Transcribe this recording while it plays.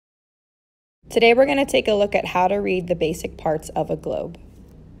Today we're going to take a look at how to read the basic parts of a globe.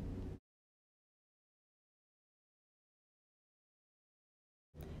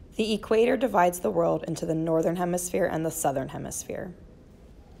 The equator divides the world into the northern hemisphere and the southern hemisphere.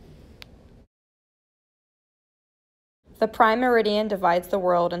 The prime meridian divides the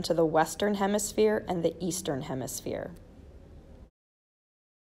world into the western hemisphere and the eastern hemisphere.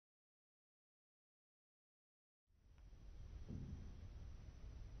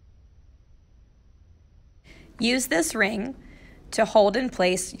 Use this ring to hold in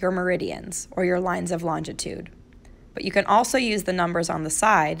place your meridians, or your lines of longitude. But you can also use the numbers on the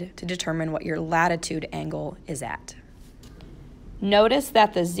side to determine what your latitude angle is at. Notice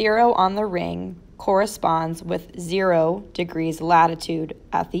that the 0 on the ring corresponds with 0 degrees latitude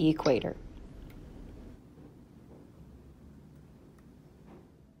at the equator.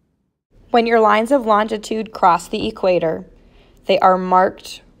 When your lines of longitude cross the equator, they are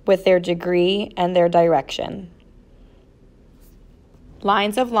marked with their degree and their direction.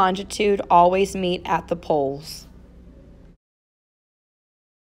 Lines of longitude always meet at the poles.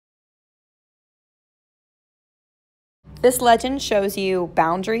 This legend shows you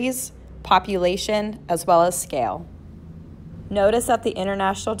boundaries, population, as well as scale. Notice that the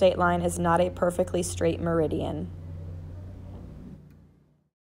international dateline is not a perfectly straight meridian.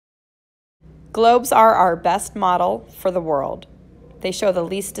 Globes are our best model for the world. They show the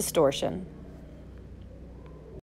least distortion.